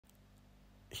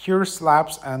here's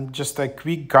Lapse and just a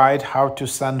quick guide how to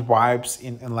send vibes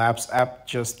in Lapse app,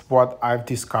 just what I've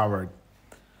discovered.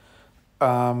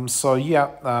 So yeah,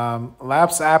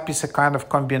 Lapse app is a kind of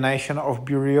combination of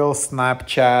BeReal,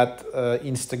 Snapchat,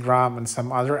 Instagram, and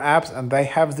some other apps, and they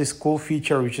have this cool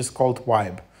feature which is called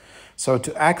Vibe. So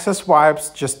to access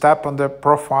Vibes, just tap on the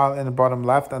profile in the bottom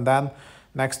left, and then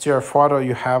next to your photo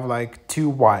you have like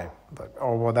two vibe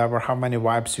or whatever, how many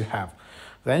vibes you have.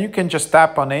 Then you can just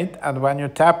tap on it, and when you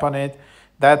tap on it,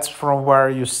 that's from where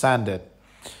you send it.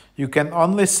 You can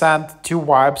only send 2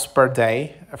 vibes per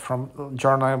day from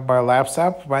Journal by Lapse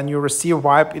app. When you receive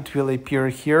vibe, it will appear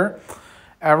here.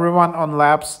 Everyone on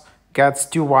Lapse gets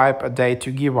 2 vibe a day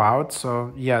to give out.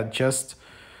 So yeah, just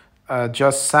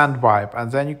send vibe,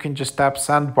 and then you can just tap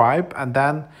send vibe, and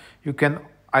then you can,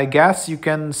 I guess you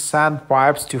can send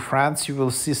vibes to friends. You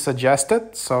will see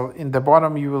suggested. So in the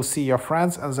bottom you will see your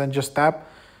friends, and then just tap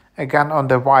again on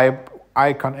the vibe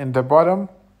icon in the bottom,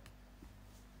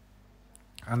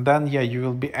 and then yeah, you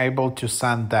will be able to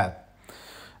send that.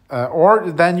 Or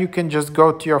then you can just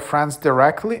go to your friends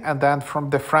directly, and then from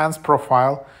the friends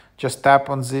profile just tap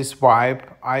on this vibe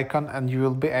icon, and you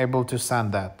will be able to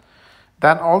send that.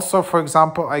 Then also, for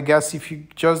example, I guess if you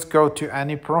just go to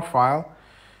any profile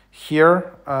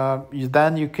here,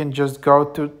 then you can just go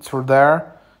through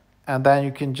there, and then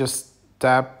you can just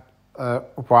tap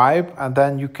vibe, and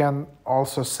then you can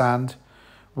also send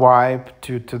vibe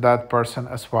to that person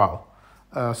as well.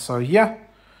 So yeah,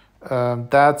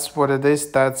 that's what it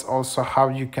is. That's also how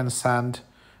you can send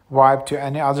vibe to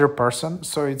any other person.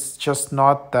 So it's just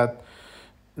not that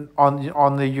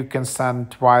only you can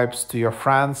send vibes to your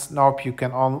friends. Nope, you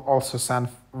can also send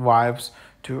vibes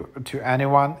to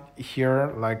anyone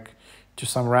here, like to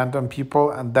some random people,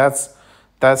 and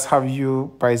that's how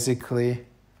you basically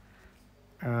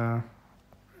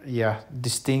yeah,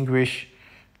 distinguish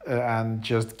and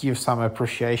just give some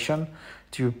appreciation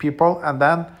to people. And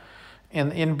then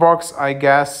in inbox, I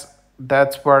guess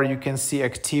that's where you can see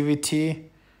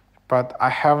activity, but I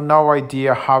have no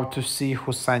idea how to see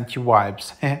who sent you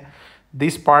vibes.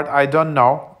 This part I don't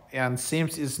know, and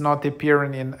seems it's not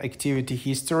appearing in activity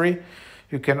history.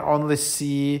 You can only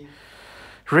see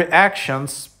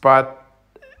reactions, but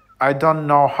I don't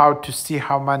know how to see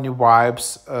how many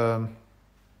vibes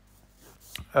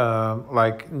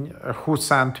like who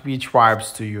sent which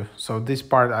vibes to you. So this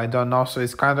part I don't know, so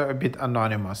it's kind of a bit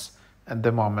anonymous at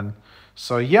the moment.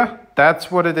 So yeah,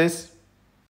 that's what it is.